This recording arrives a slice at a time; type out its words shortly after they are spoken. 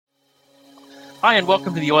Hi, and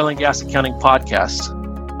welcome to the Oil and Gas Accounting Podcast.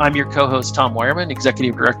 I'm your co-host, Tom Wireman,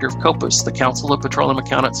 Executive Director of COPUS, the Council of Petroleum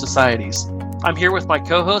Accountant Societies. I'm here with my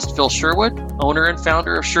co-host, Phil Sherwood, owner and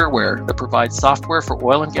founder of Sureware, that provides software for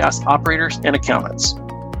oil and gas operators and accountants.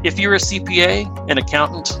 If you're a CPA, an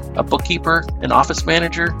accountant, a bookkeeper, an office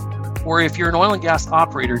manager, or if you're an oil and gas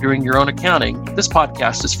operator doing your own accounting, this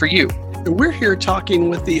podcast is for you. We're here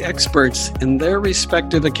talking with the experts in their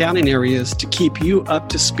respective accounting areas to keep you up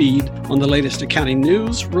to speed on the latest accounting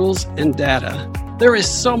news, rules, and data. There is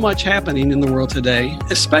so much happening in the world today,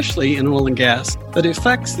 especially in oil and gas, that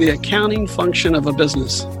affects the accounting function of a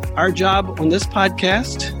business. Our job on this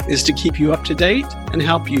podcast is to keep you up to date and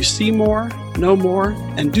help you see more, know more,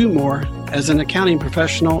 and do more as an accounting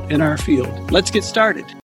professional in our field. Let's get started.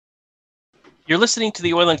 You're listening to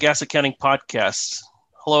the Oil and Gas Accounting Podcast.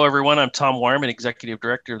 Hello, everyone. I'm Tom Wireman, Executive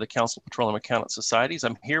Director of the Council of Petroleum Accountant Societies.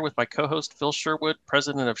 I'm here with my co-host, Phil Sherwood,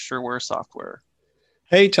 President of Sureware Software.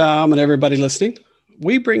 Hey, Tom, and everybody listening.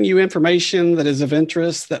 We bring you information that is of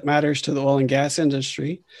interest that matters to the oil and gas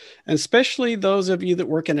industry, and especially those of you that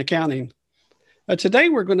work in accounting. Today,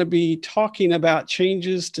 we're going to be talking about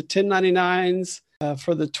changes to 1099s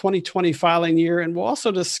for the 2020 filing year, and we'll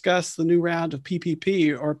also discuss the new round of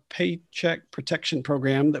PPP, or Paycheck Protection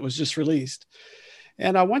Program, that was just released.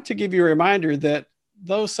 And I want to give you a reminder that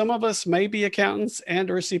though some of us may be accountants and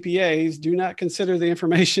or CPAs, do not consider the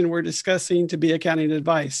information we're discussing to be accounting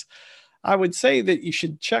advice. I would say that you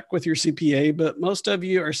should check with your CPA, but most of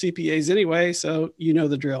you are CPAs anyway, so you know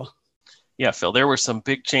the drill. Yeah, Phil, there were some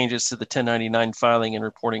big changes to the 1099 filing and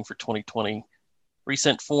reporting for 2020.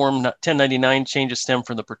 Recent Form 1099 changes stem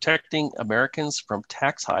from the Protecting Americans from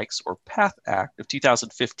Tax Hikes, or PATH Act of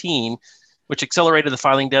 2015, which accelerated the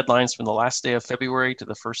filing deadlines from the last day of February to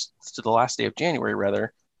the last day of January,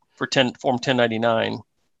 for Form 1099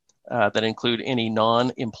 that include any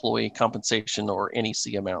non-employee compensation or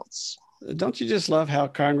NEC amounts. Don't you just love how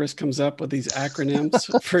Congress comes up with these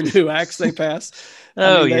acronyms for new acts they pass?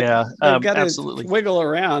 They've got absolutely to wiggle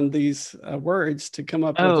around these words to come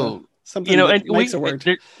up with something that makes a word.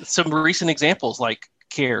 Some recent examples like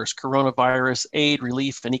CARES, Coronavirus Aid,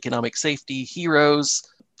 Relief, and Economic Safety, HEROES,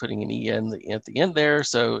 putting an EN at the end there.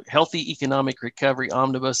 So Healthy Economic Recovery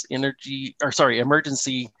Omnibus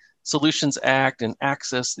Emergency Solutions Act, and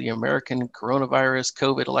Access, the American Coronavirus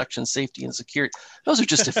COVID Election Safety and Security. Those are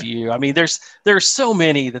just a few. I mean, there's so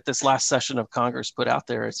many that this last session of Congress put out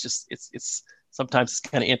there. It's just it's sometimes it's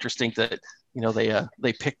kind of interesting that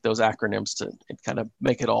they pick those acronyms to kind of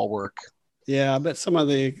make it all work. Yeah, I bet some of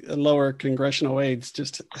the lower congressional aides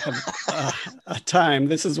just have a time.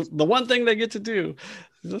 This is the one thing they get to do.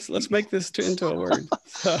 Let's make this into a word.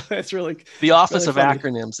 So it's really the Office really of funny.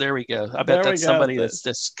 Acronyms. There we go. I bet that's somebody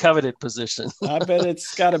that's coveted position. I bet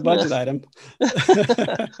it's got a budget item.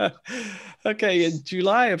 Okay, in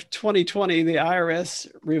July of 2020, the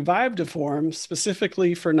IRS revived a form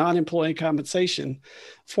specifically for non-employee compensation,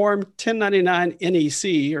 Form 1099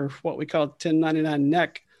 NEC, or what we call 1099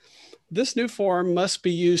 NEC. This new form must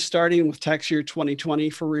be used starting with tax year 2020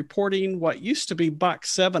 for reporting what used to be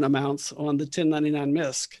Box 7 amounts on the 1099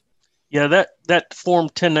 MISC. Yeah, that Form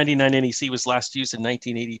 1099 NEC was last used in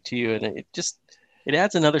 1982, and it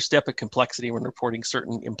adds another step of complexity when reporting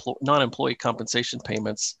certain non-employee compensation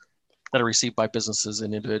payments that are received by businesses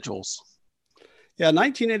and individuals. Yeah,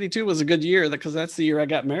 1982 was a good year because that's the year I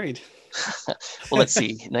got married. Well, let's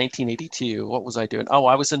see, 1982, what was I doing? Oh,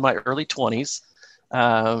 I was in my early 20s.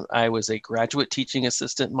 I was a graduate teaching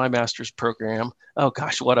assistant in my master's program. Oh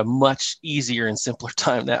gosh, what a much easier and simpler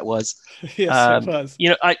time that was. Yes, it was.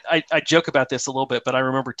 I joke about this a little bit, but I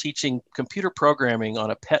remember teaching computer programming on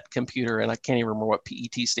a PET computer, and I can't even remember what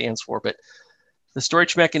PET stands for, but the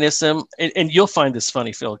storage mechanism, and you'll find this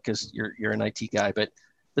funny, Phil, because you're an IT guy, but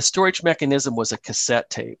the storage mechanism was a cassette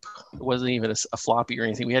tape. It wasn't even a floppy or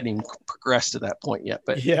anything. We hadn't even progressed to that point yet.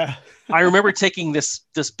 But yeah, I remember taking this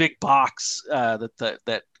big box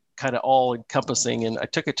that kind of all encompassing, and I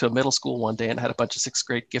took it to a middle school one day and had a bunch of sixth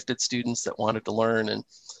grade gifted students that wanted to learn. And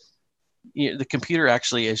the computer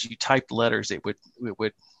actually, as you typed letters, it would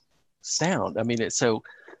sound. I mean,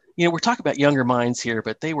 we're talking about younger minds here,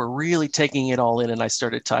 but they were really taking it all in. And I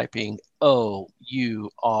started typing OURAQT.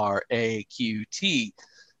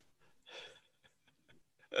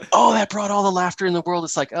 Oh, that brought all the laughter in the world.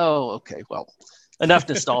 It's like, oh, okay, well, enough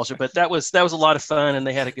nostalgia, but that was a lot of fun, and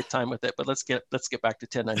they had a good time with it. But let's get back to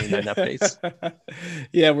 1099 updates.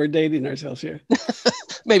 Yeah, we're dating ourselves here.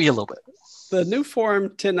 Maybe a little bit. The new Form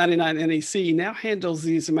 1099 NEC now handles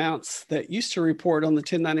these amounts that used to report on the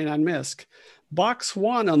 1099 MISC. Box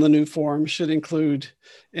 1 on the new form should include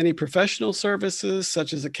any professional services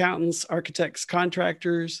such as accountants, architects,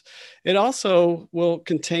 contractors. It also will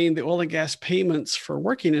contain the oil and gas payments for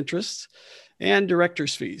working interests and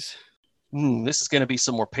director's fees. This is going to be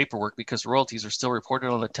some more paperwork because royalties are still reported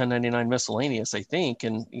on the 1099 miscellaneous, I think.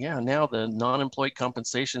 And yeah, now the non-employed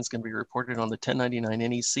compensation is going to be reported on the 1099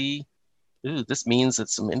 NEC. Ooh, this means that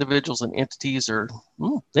some individuals and entities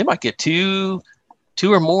they might get two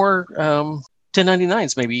or more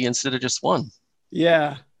 1099s maybe instead of just one.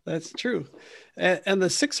 Yeah, that's true. And the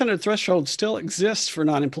 600 threshold still exists for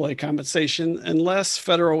non-employee compensation unless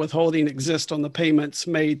federal withholding exists on the payments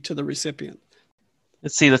made to the recipient.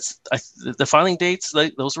 Let's see, the filing dates,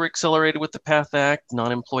 those were accelerated with the PATH Act.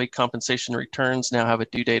 Non-employee compensation returns now have a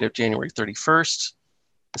due date of January 31st.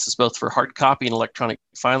 This is both for hard copy and electronic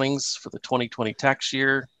filings for the 2020 tax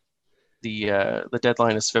year. The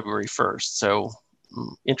deadline is February 1st. So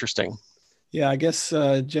interesting. Yeah, I guess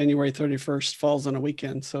January 31st falls on a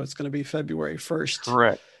weekend, so it's going to be February 1st.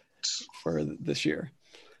 Correct. For this year.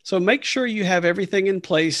 So make sure you have everything in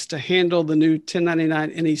place to handle the new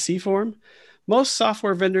 1099 NEC form. Most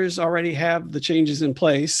software vendors already have the changes in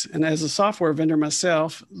place. And as a software vendor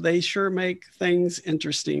myself, they sure make things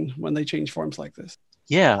interesting when they change forms like this.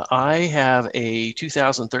 Yeah, I have a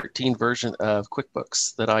 2013 version of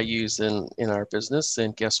QuickBooks that I use in our business,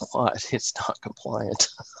 and guess what? It's not compliant.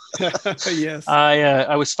 Yes.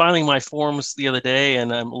 I was filing my forms the other day,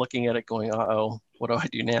 and I'm looking at it going, uh-oh, what do I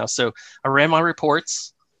do now? So I ran my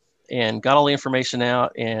reports and got all the information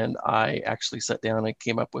out, and I actually sat down and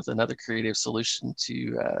came up with another creative solution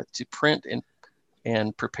to print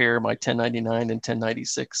and prepare my 1099 and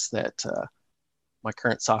 1096 that my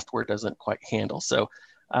current software doesn't quite handle. So,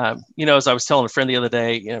 as I was telling a friend the other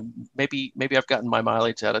day, maybe I've gotten my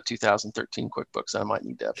mileage out of 2013 QuickBooks. I might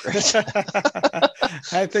need to upgrade.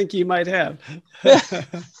 I think you might have.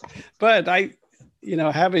 But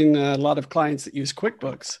having a lot of clients that use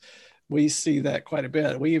QuickBooks, we see that quite a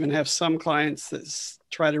bit. We even have some clients that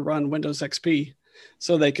try to run Windows XP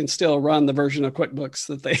so they can still run the version of QuickBooks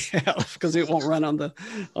that they have because it won't run on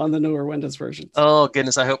the newer Windows versions. Oh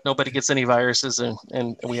goodness, I hope nobody gets any viruses and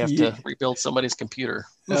we have to rebuild somebody's computer.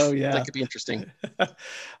 Oh yeah, that could be interesting.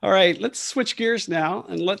 All right, let's switch gears now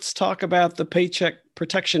and let's talk about the Paycheck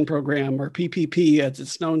Protection Program, or PPP as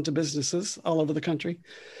it's known to businesses all over the country.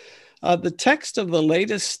 The text of the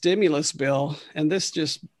latest stimulus bill, and this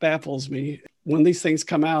just baffles me when these things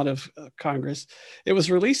come out of Congress, it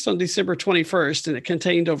was released on December 21st, and it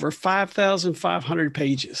contained over 5,500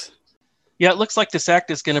 pages. Yeah, it looks like this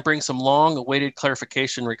act is going to bring some long-awaited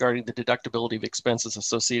clarification regarding the deductibility of expenses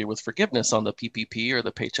associated with forgiveness on the PPP, or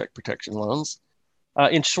the Paycheck Protection Loans.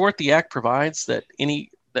 In short, the act provides that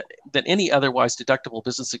any otherwise deductible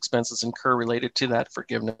business expenses incur related to that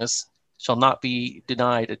forgiveness shall not be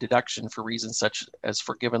denied a deduction for reasons such as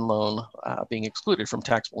forgiven loan being excluded from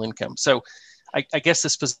taxable income. So I guess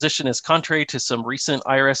this position is contrary to some recent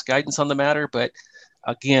IRS guidance on the matter, but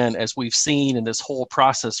again, as we've seen in this whole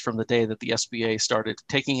process from the day that the SBA started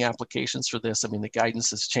taking applications for this, I mean, the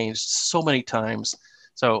guidance has changed so many times.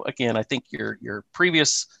 So again, I think your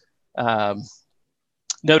previous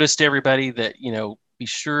notice to everybody that, be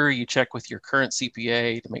sure you check with your current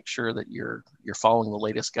CPA to make sure that you're following the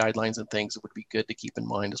latest guidelines and things. It would be good to keep in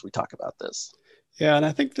mind as we talk about this. Yeah, and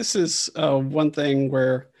I think this is one thing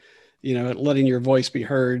where, letting your voice be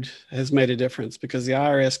heard has made a difference, because the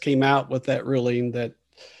IRS came out with that ruling that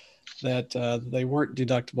they weren't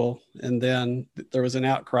deductible, and then there was an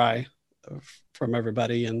outcry from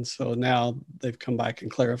everybody, and so now they've come back and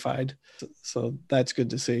clarified. So that's good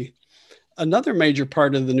to see. Another major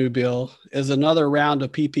part of the new bill is another round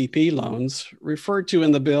of PPP loans, referred to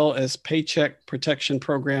in the bill as Paycheck Protection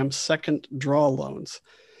Program second draw loans.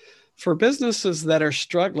 For businesses that are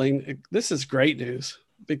struggling, this is great news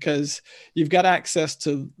because you've got access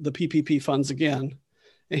to the PPP funds again.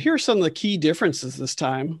 And here are some of the key differences this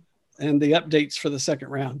time and the updates for the second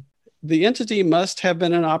round. The entity must have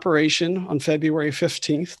been in operation on February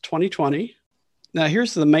 15th, 2020. Now,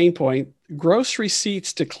 here's the main point. Gross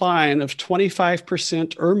receipts decline of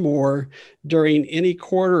 25% or more during any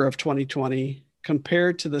quarter of 2020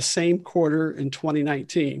 compared to the same quarter in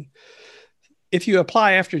 2019. If you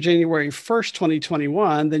apply after January 1st,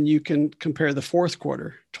 2021, then you can compare the fourth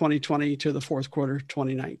quarter 2020 to the fourth quarter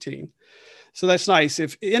 2019. So that's nice.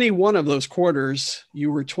 If any one of those quarters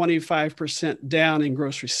you were 25% down in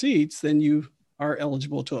gross receipts, then you are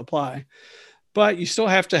eligible to apply. But you still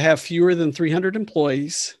have to have fewer than 300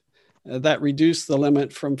 employees. That reduced the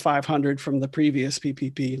limit from 500 from the previous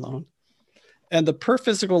PPP loan. And the per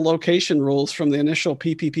physical location rules from the initial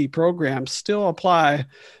PPP program still apply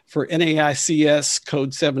for NAICS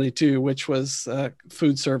Code 72, which was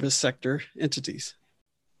food service sector entities.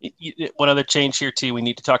 One other change here too we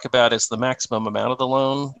need to talk about is the maximum amount of the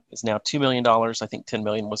loan is now $2 million. I think 10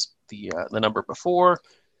 million was the number before.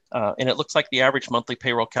 And it looks like the average monthly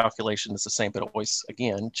payroll calculation is the same, but always,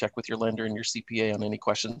 again, check with your lender and your CPA on any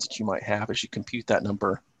questions that you might have as you compute that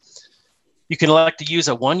number. You can elect to use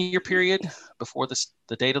a 1-year period before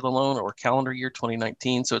the date of the loan or calendar year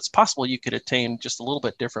 2019. So it's possible you could attain just a little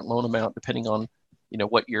bit different loan amount depending on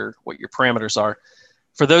what your parameters are.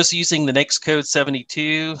 For those using the NAICS Code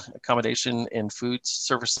 72, accommodation and food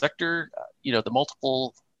service sector, the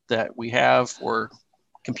multiple that we have for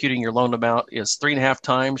computing your loan amount is 3.5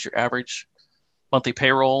 times your average monthly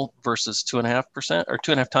payroll versus 2.5% or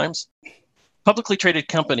 2.5 times. Publicly traded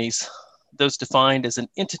companies, those defined as an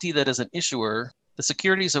entity that is an issuer, the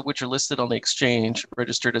securities of which are listed on the exchange,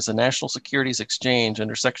 registered as a national securities exchange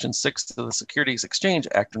under Section 6 of the Securities Exchange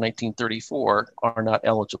Act of 1934, are not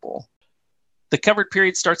eligible. The covered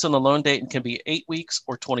period starts on the loan date and can be 8 weeks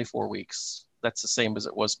or 24 weeks. That's the same as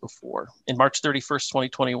it was before. And March 31st,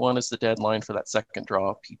 2021 is the deadline for that second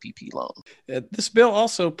draw PPP loan. This bill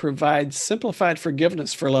also provides simplified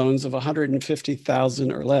forgiveness for loans of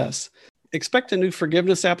 $150,000 or less. Expect a new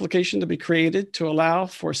forgiveness application to be created to allow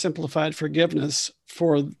for simplified forgiveness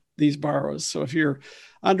for these borrowers. So if you're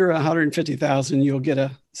under $150,000, you'll get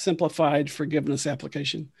a simplified forgiveness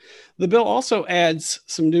application. The bill also adds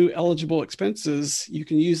some new eligible expenses you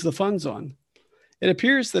can use the funds on. It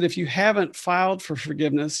appears that if you haven't filed for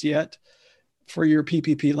forgiveness yet for your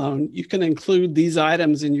PPP loan, you can include these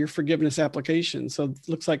items in your forgiveness application. So it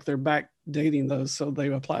looks like they're backdating those, so they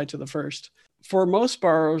apply to the first. For most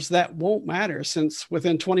borrowers, that won't matter since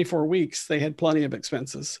within 24 weeks, they had plenty of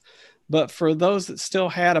expenses. But for those that still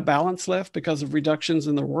had a balance left because of reductions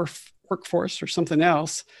in their workforce or something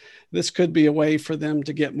else, this could be a way for them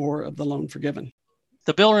to get more of the loan forgiven.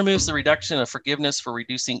 The bill removes the reduction of forgiveness for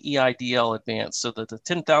reducing EIDL advance so that the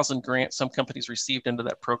 $10,000 grant some companies received under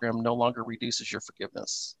that program no longer reduces your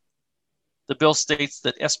forgiveness. The bill states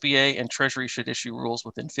that SBA and Treasury should issue rules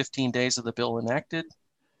within 15 days of the bill enacted,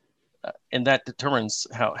 and that determines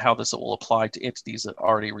how this will apply to entities that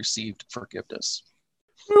already received forgiveness.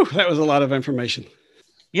 Whew, that was a lot of information.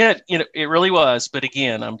 Yeah, it really was. But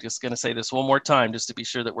again, I'm just going to say this one more time, just to be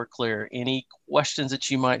sure that we're clear. Any questions that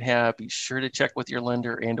you might have, be sure to check with your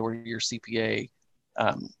lender and or your CPA,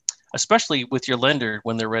 especially with your lender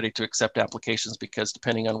when they're ready to accept applications, because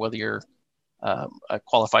depending on whether you're a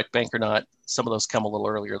qualified bank or not, some of those come a little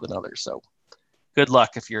earlier than others. So good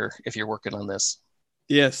luck if you're working on this.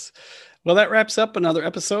 Yes. Well, that wraps up another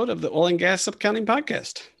episode of the Oil and Gas Accounting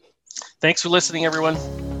Podcast. Thanks for listening, everyone.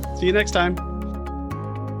 See you next time.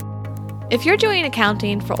 If you're doing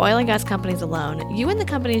accounting for oil and gas companies alone, you and the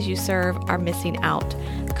companies you serve are missing out.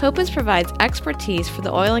 COPUS provides expertise for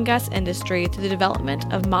the oil and gas industry through the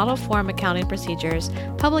development of model form accounting procedures,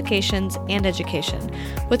 publications, and education.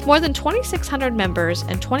 With more than 2,600 members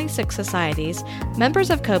and 26 societies, members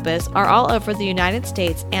of COPUS are all over the United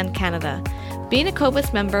States and Canada. Being a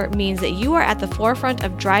COPUS member means that you are at the forefront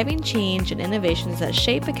of driving change and innovations that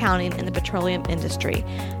shape accounting in the petroleum industry.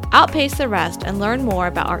 Outpace the rest and learn more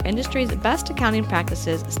about our industry's best accounting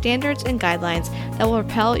practices, standards, and guidelines that will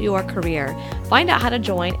propel your career. Find out how to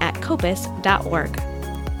join at copus.org.